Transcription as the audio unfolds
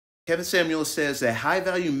Kevin Samuel says that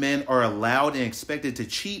high-value men are allowed and expected to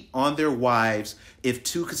cheat on their wives if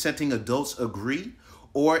two consenting adults agree,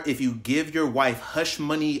 or if you give your wife hush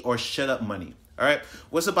money or shut up money. All right.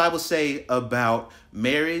 What's the Bible say about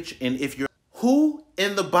marriage? And if you're who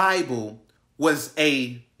in the Bible was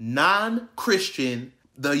a non-Christian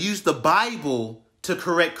that used the Bible to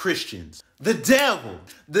correct Christians? The devil.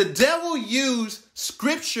 The devil used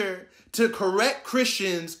scripture to correct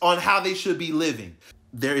Christians on how they should be living.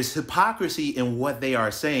 There is hypocrisy in what they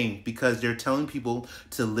are saying because they're telling people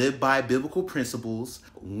to live by biblical principles,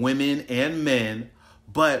 women and men,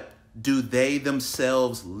 but do they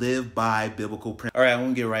themselves live by biblical principles? All right, I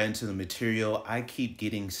want to get right into the material. I keep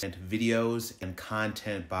getting sent videos and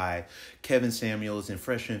content by Kevin Samuels and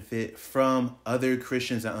Fresh and Fit from other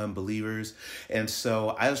Christians and unbelievers. And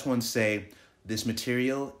so I just want to say this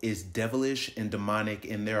material is devilish and demonic,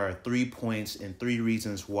 and there are 3 points and 3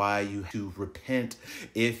 reasons why you have to repent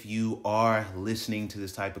if you are listening to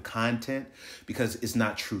this type of content, because it's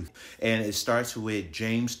not truth. And it starts with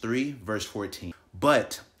James 3, verse 14.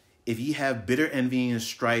 But if ye have bitter envy and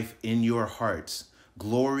strife in your hearts,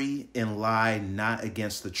 glory and lie not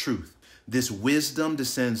against the truth. This wisdom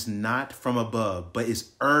descends not from above, but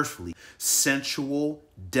is earthly, sensual,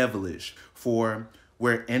 devilish. For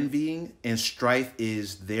where envying and strife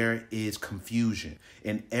is, there is confusion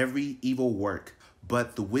in every evil work.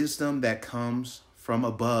 But the wisdom that comes from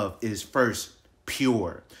above is first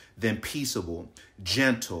pure, then peaceable,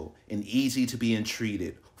 gentle, and easy to be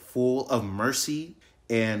entreated, full of mercy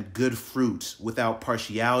and good fruits, without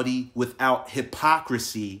partiality, without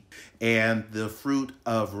hypocrisy. And the fruit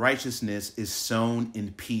of righteousness is sown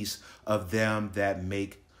in peace of them that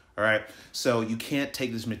make. All right. So you can't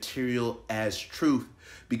take this material as truth,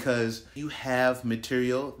 because you have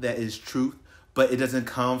material that is truth, but it doesn't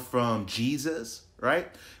come from Jesus, right?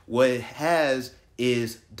 What it has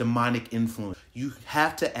is demonic influence. You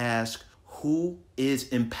have to ask, who is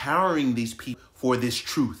empowering these people for this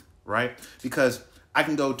truth, right? Because I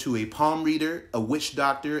can go to a palm reader, a witch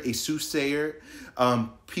doctor, a soothsayer,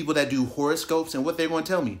 people that do horoscopes, and what they're going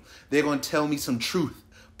to tell me? They're going to tell me some truth.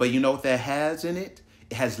 But you know what that has in it?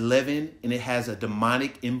 It has leaven, and it has a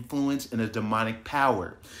demonic influence and a demonic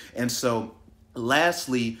power. And so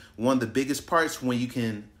lastly, one of the biggest parts when you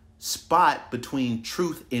can spot between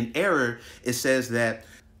truth and error, it says that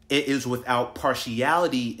it is without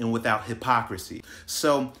partiality and without hypocrisy.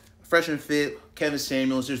 So Fresh and Fit, Kevin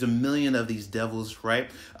Samuels, there's a million of these devils, right,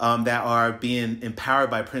 that are being empowered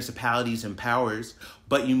by principalities and powers.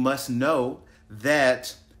 But you must know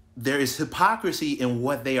that there is hypocrisy in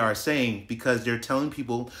what they are saying, because they're telling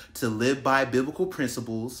people to live by biblical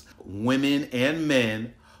principles, women and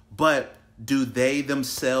men, but do they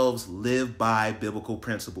themselves live by biblical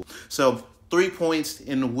principles? So 3 points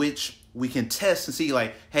in which we can test and see,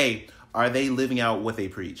 like, hey, are they living out what they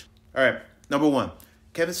preach? All right. Number 1,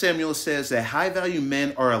 Kevin Samuel says that high-value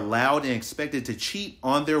men are allowed and expected to cheat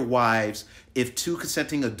on their wives if 2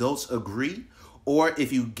 consenting adults agree, or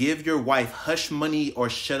if you give your wife hush money or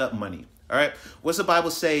shut up money. All right. What's the Bible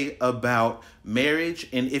say about marriage,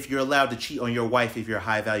 and if you're allowed to cheat on your wife if you're a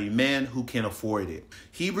high-value man who can afford it?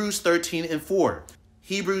 Hebrews 13:4.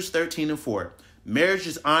 Hebrews 13:4. Marriage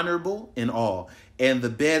is honorable in all, and the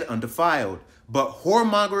bed undefiled. But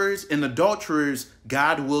whoremongers and adulterers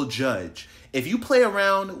God will judge. If you play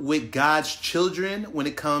around with God's children when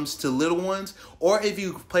it comes to little ones, or if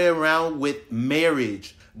you play around with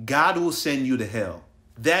marriage, God will send you to hell.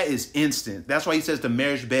 That is instant. That's why he says the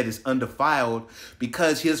marriage bed is undefiled,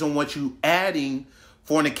 because he doesn't want you adding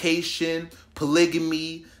fornication,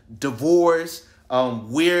 polygamy, divorce,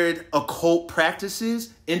 weird occult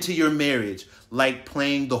practices into your marriage, like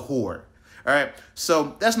playing the whore. All right.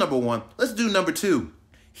 So that's number 1. Let's do number 2.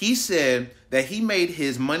 He said that he made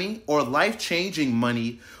his money, or life-changing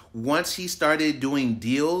money, once he started doing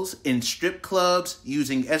deals in strip clubs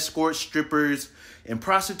using escorts, strippers, and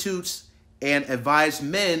prostitutes, and advised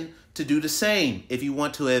men to do the same if you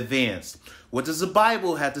want to advance. What does the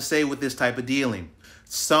Bible have to say with this type of dealing?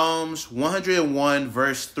 Psalms 101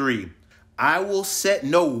 verse 3. I will set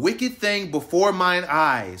no wicked thing before mine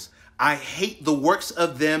eyes. I hate the works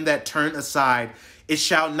of them that turn aside. It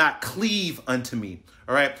shall not cleave unto me.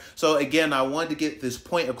 All right. So again, I wanted to get this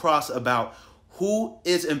point across about who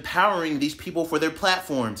is empowering these people for their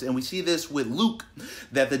platforms. And we see this with Luke,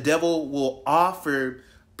 that the devil will offer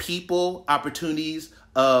people opportunities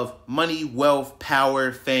of money, wealth,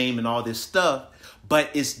 power, fame, and all this stuff, but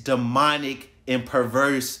it's demonic and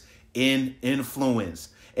perverse in influence.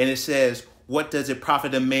 And it says, what does it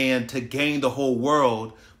profit a man to gain the whole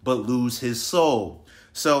world but lose his soul?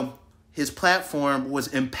 So his platform was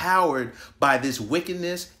empowered by this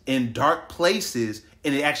wickedness in dark places,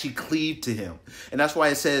 and it actually cleaved to him. And that's why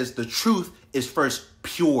it says the truth is first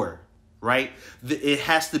pure, right? It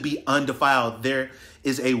has to be undefiled. There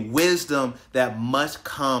is a wisdom that must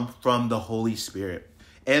come from the Holy Spirit.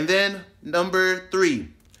 And then number 3,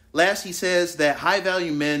 last, he says that high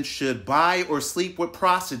value men should buy or sleep with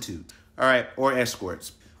prostitutes, all right, or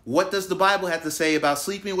escorts. What does the Bible have to say about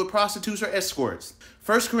sleeping with prostitutes or escorts?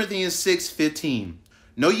 1 Corinthians 6:15.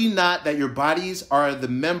 Know ye not that your bodies are the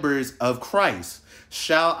members of Christ?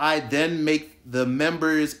 Shall I then make the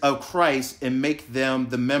members of Christ and make them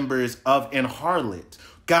the members of an harlot?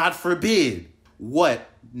 God forbid. What?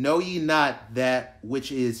 Know ye not that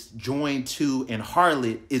which is joined to an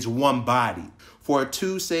harlot is one body? For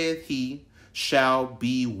two, saith he, shall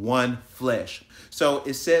be one flesh. So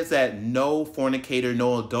it says that no fornicator,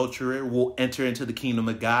 no adulterer will enter into the kingdom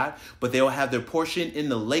of God, but they will have their portion in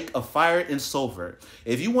the lake of fire and sulfur.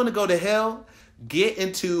 If you want to go to hell, get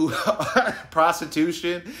into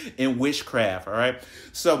prostitution and witchcraft, all right?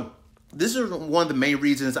 So this is one of the main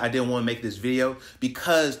reasons I didn't want to make this video,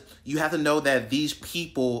 because you have to know that these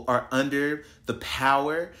people are under the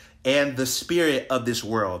power and the spirit of this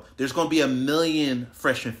world. There's going to be a million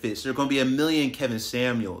Fresh and Fits. There's going to be a million Kevin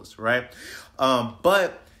Samuels, right?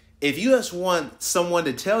 But if you just want someone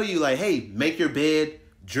to tell you like, hey, make your bed,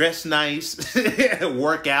 dress nice,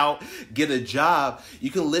 work out, get a job,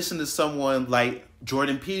 you can listen to someone like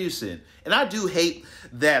Jordan Peterson. And I do hate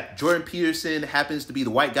that Jordan Peterson happens to be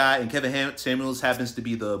the white guy and Kevin Samuels happens to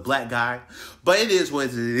be the black guy. But it is what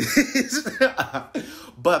it is.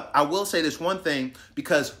 But I will say this one thing,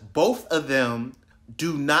 because both of them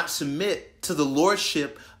do not submit to the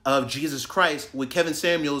lordship of Jesus Christ, with Kevin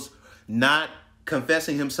Samuels not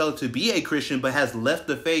confessing himself to be a Christian, but has left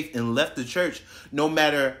the faith and left the church. No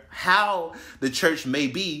matter how the church may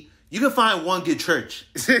be, you can find one good church.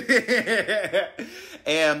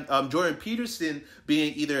 And Jordan Peterson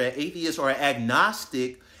being either an atheist or an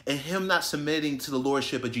agnostic, and him not submitting to the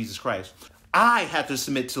lordship of Jesus Christ. I have to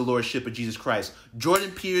submit to the lordship of Jesus Christ.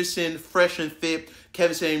 Jordan Peterson, Fresh and Fit,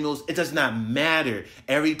 Kevin Samuels, it does not matter.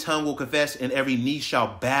 Every tongue will confess and every knee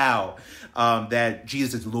shall bow that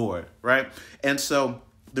Jesus is Lord, right? And so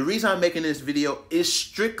the reason I'm making this video is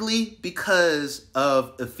strictly because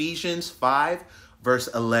of Ephesians 5, verse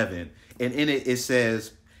 11. And in it, it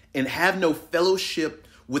says, and have no fellowship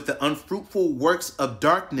with the unfruitful works of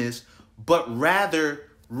darkness, but rather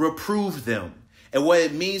reprove them. And what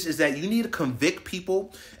it means is that you need to convict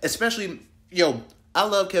people, especially, I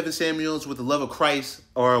love Kevin Samuels with the love of Christ,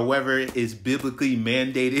 or whatever is biblically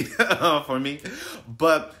mandated for me.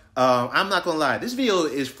 But I'm not going to lie. This video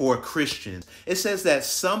is for Christians. It says that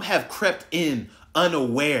some have crept in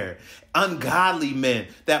unaware, ungodly men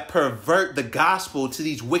that pervert the gospel to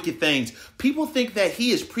these wicked things. People think that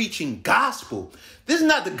he is preaching gospel. This is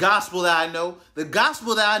not the gospel that I know. The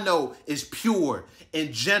gospel that I know is pure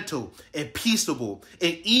and gentle and peaceable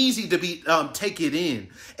and easy to be taken in,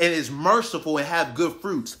 and is merciful and have good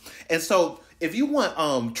fruits. And so if you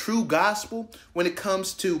want true gospel when it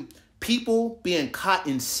comes to people being caught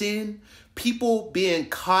in sin, people being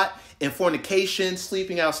caught in fornication,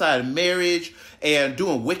 sleeping outside of marriage, and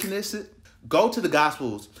doing wickedness, go to the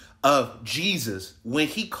Gospels of Jesus when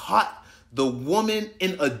he caught the woman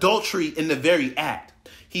in adultery in the very act.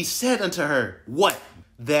 He said unto her, what?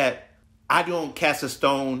 That I don't cast a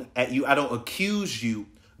stone at you. I don't accuse you.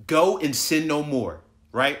 Go and sin no more,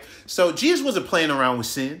 right? So Jesus wasn't playing around with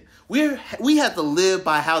sin. We have to live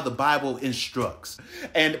by how the Bible instructs.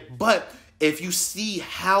 But if you see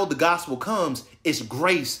how the gospel comes, it's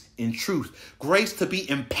grace and truth. Grace to be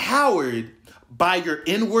empowered by your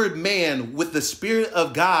inward man with the Spirit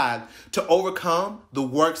of God to overcome the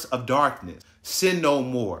works of darkness. Sin no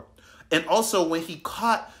more. And also when he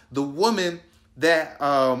caught the woman that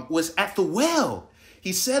was at the well,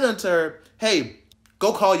 he said unto her, hey,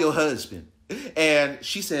 go call your husband. And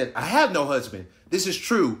she said, I have no husband. This is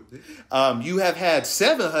true. You have had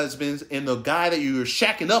 7 husbands, and the guy that you're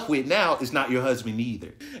shacking up with now is not your husband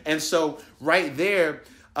either. And so right there,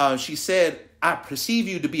 she said, I perceive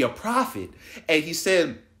you to be a prophet. And he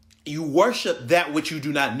said, you worship that which you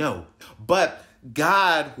do not know. But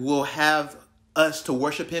God will have us to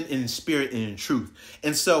worship him in spirit and in truth.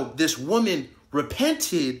 And so this woman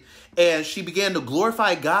repented, and she began to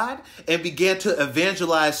glorify God and began to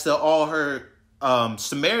evangelize to all her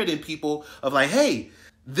Samaritan people of like, hey,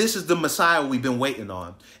 this is the Messiah we've been waiting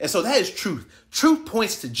on. And so that is truth. Truth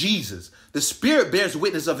points to Jesus. The Spirit bears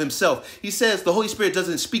witness of himself. He says the Holy Spirit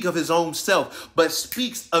doesn't speak of his own self, but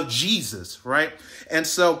speaks of Jesus, right? And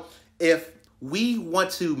so if we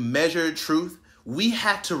want to measure truth, We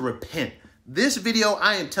have to repent. This video,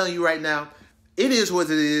 I am telling you right now, it is what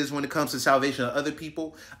it is when it comes to salvation of other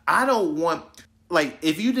people. I don't want, like,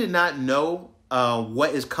 if you did not know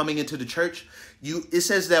what is coming into the church, it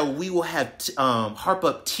says that we will have heap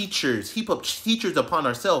up teachers upon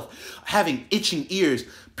ourselves, having itching ears.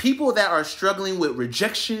 People that are struggling with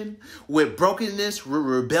rejection, with brokenness, with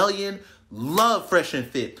rebellion, love Fresh and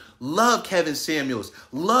Fit, love Kevin Samuels,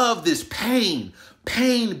 love this pain.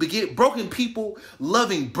 Broken people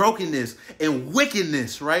loving brokenness and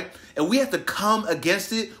wickedness, right? And we have to come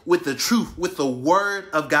against it with the truth, with the word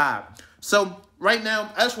of God. So right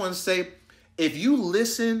now, I just want to say, if you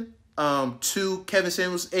listen to Kevin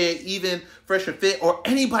Samuels and even Fresh and Fit or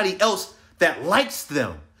anybody else that likes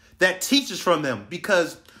them, that teaches from them,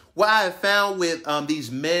 because what I have found with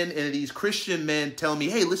these men and these Christian men telling me,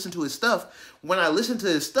 hey, listen to his stuff. When I listen to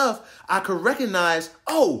his stuff, I could recognize,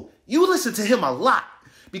 oh, you listen to him a lot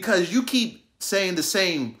because you keep saying the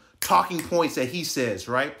same talking points that he says,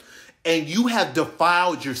 right? And you have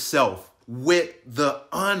defiled yourself with the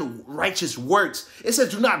unrighteous works. It says,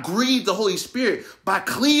 do not grieve the Holy Spirit by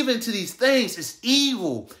cleaving to these things. It's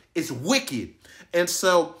evil. It's wicked. And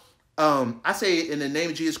so I say in the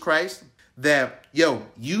name of Jesus Christ that,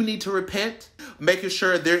 you need to repent, making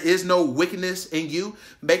sure there is no wickedness in you,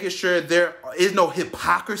 making sure there is no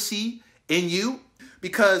hypocrisy in you,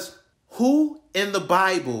 because who in the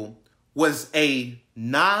Bible was a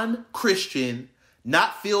non-Christian,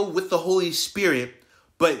 not filled with the Holy Spirit,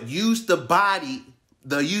 but used the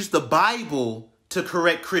Bible to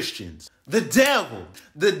correct Christians? The devil.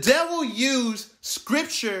 The devil used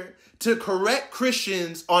scripture to correct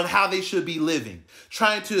Christians on how they should be living,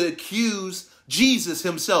 trying to accuse Jesus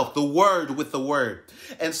himself, the word with the word.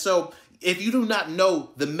 And so if you do not know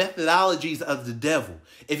the methodologies of the devil,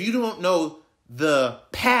 if you don't know the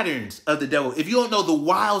patterns of the devil, if you don't know the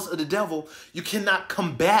wiles of the devil, you cannot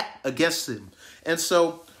combat against him. And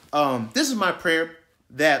so this is my prayer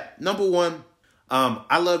that, number one,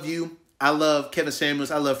 I love you. I love Kevin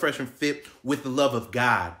Samuels. I love Fresh and Fit with the love of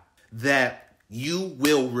God, that you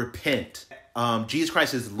will repent. Jesus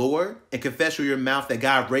Christ is Lord, and confess with your mouth that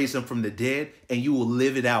God raised him from the dead, and you will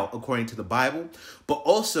live it out according to the Bible. But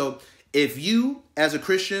also, if you, as a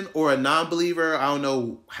Christian or a non-believer, I don't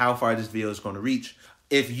know how far this video is going to reach,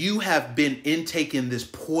 if you have been intaking this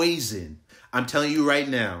poison, I'm telling you right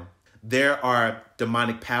now, there are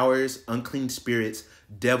demonic powers, unclean spirits,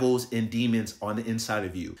 devils, and demons on the inside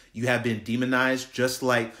of you. You have been demonized, just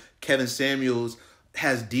like Kevin Samuels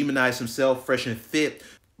has demonized himself, Fresh and Fit,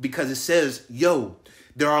 because it says,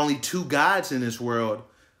 there are only two gods in this world,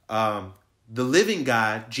 the living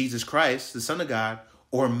God, Jesus Christ, the Son of God,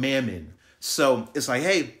 or Mammon. So it's like,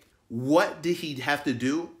 hey, what did he have to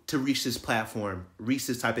do to reach this platform, reach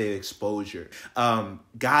this type of exposure?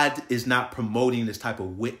 God is not promoting this type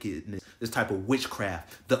of wickedness, this type of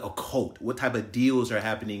witchcraft, the occult, what type of deals are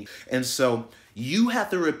happening. And so you have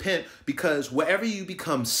to repent, because whatever you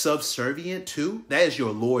become subservient to, that is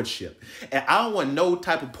your lordship. And I don't want no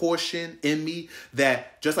type of portion in me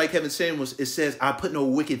that, just like Kevin Samuels, it says, I put no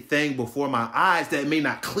wicked thing before my eyes that may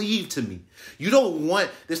not cleave to me. You don't want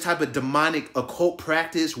this type of demonic occult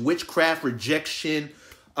practice, witchcraft, rejection,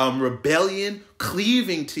 rebellion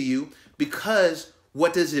cleaving to you, because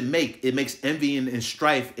what does it make? It makes envy and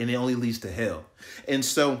strife, and it only leads to hell. And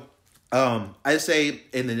so I say,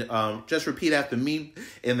 just repeat after me,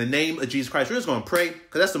 in the name of Jesus Christ. We're just going to pray,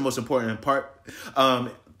 because that's the most important part,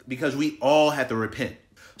 because we all have to repent.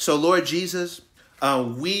 So Lord Jesus,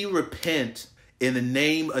 we repent in the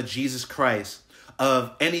name of Jesus Christ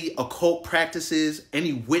of any occult practices,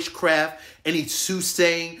 any witchcraft, any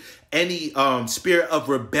soothsaying, any spirit of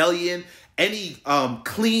rebellion, any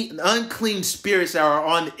unclean spirits that are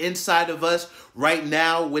on the inside of us right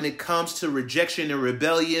now when it comes to rejection and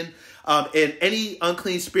rebellion, and any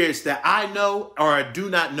unclean spirits that I know or do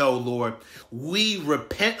not know, Lord, we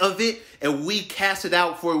repent of it and we cast it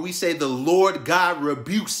out, for we say the Lord God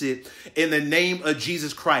rebukes it in the name of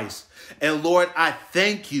Jesus Christ. And Lord, I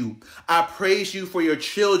thank you. I praise you for your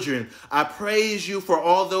children. I praise you for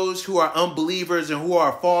all those who are unbelievers and who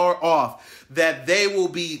are far off, that they will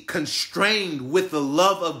be constrained with the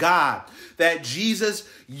love of God, that Jesus,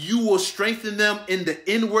 you will strengthen them in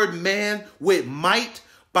the inward man with might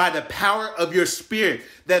by the power of your Spirit,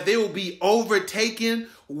 that they will be overtaken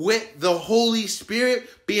with the Holy Spirit,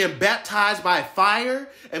 being baptized by fire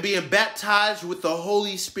and being baptized with the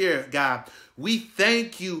Holy Spirit, God. We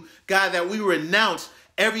thank you, God, that we renounce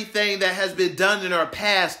everything that has been done in our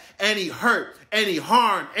past, any hurt, any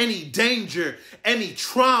harm, any danger, any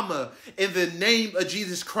trauma, in the name of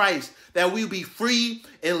Jesus Christ, that we be free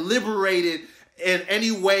and liberated in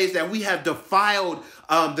any ways that we have defiled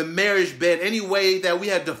the marriage bed, any way that we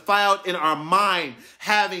have defiled in our mind,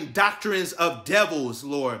 having doctrines of devils,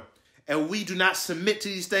 Lord. And we do not submit to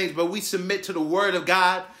these things, but we submit to the word of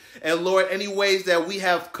God. And Lord, any ways that we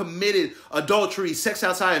have committed adultery, sex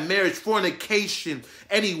outside of marriage, fornication,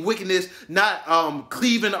 any wickedness, not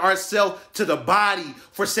cleaving ourselves to the body,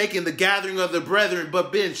 forsaking the gathering of the brethren,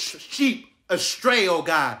 but being sheep astray, oh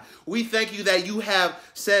God. We thank you that you have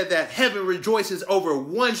said that heaven rejoices over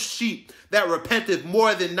one sheep that repenteth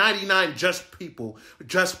more than 99 just people,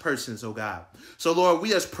 just persons, oh God. So Lord, we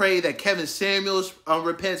just pray that Kevin Samuels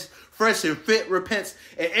repents, Fresh and Fit repents,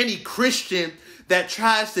 and any Christian that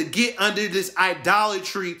tries to get under this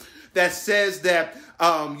idolatry that says that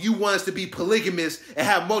you want us to be polygamous and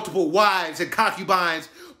have multiple wives and concubines,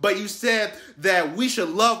 but you said that we should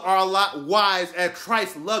love our wives as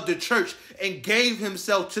Christ loved the church and gave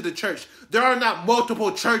himself to the church. There are not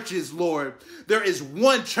multiple churches, Lord. There is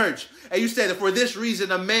one church. And you said that for this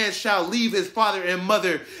reason, a man shall leave his father and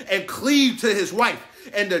mother and cleave to his wife,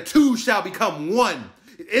 and the two shall become one.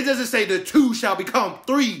 It doesn't say the two shall become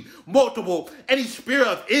three, multiple. Any spirit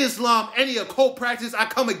of Islam, any occult practice, I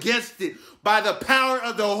come against it by the power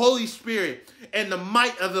of the Holy Spirit and the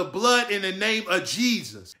might of the blood in the name of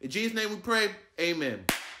Jesus. In Jesus' name we pray, amen.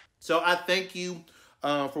 So I thank you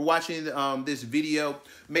for watching this video.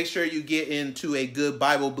 Make sure you get into a good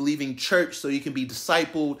Bible-believing church so you can be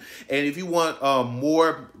discipled. And if you want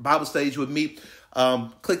more Bible studies with me,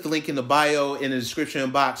 click the link in the bio in the description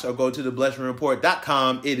box or go to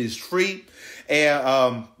theblessedreport.com. It is free.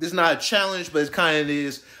 And this is not a challenge, but it kind of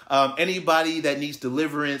is. Anybody that needs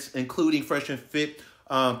deliverance, including Fresh and Fit,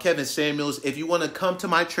 Kevin Samuels, if you want to come to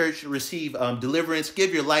my church, receive deliverance,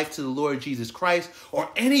 give your life to the Lord Jesus Christ, or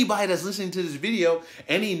anybody that's listening to this video,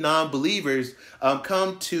 any non-believers,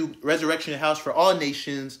 come to Resurrection House for All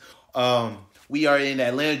Nations. We are in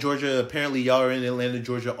Atlanta, Georgia. Apparently, y'all are in Atlanta,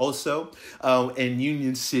 Georgia also, in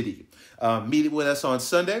Union City. Meet with us on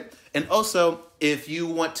Sunday. And also, if you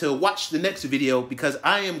want to watch the next video, because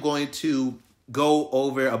I am going to go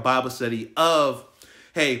over a Bible study of,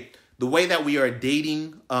 hey, the way that we are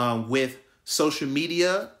dating with social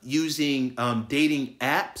media, using dating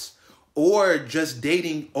apps, or just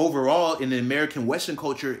dating overall in the American Western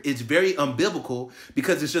culture is very unbiblical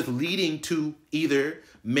because it's just leading to either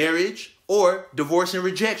marriage or divorce and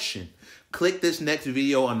rejection. Click this next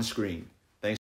video on the screen.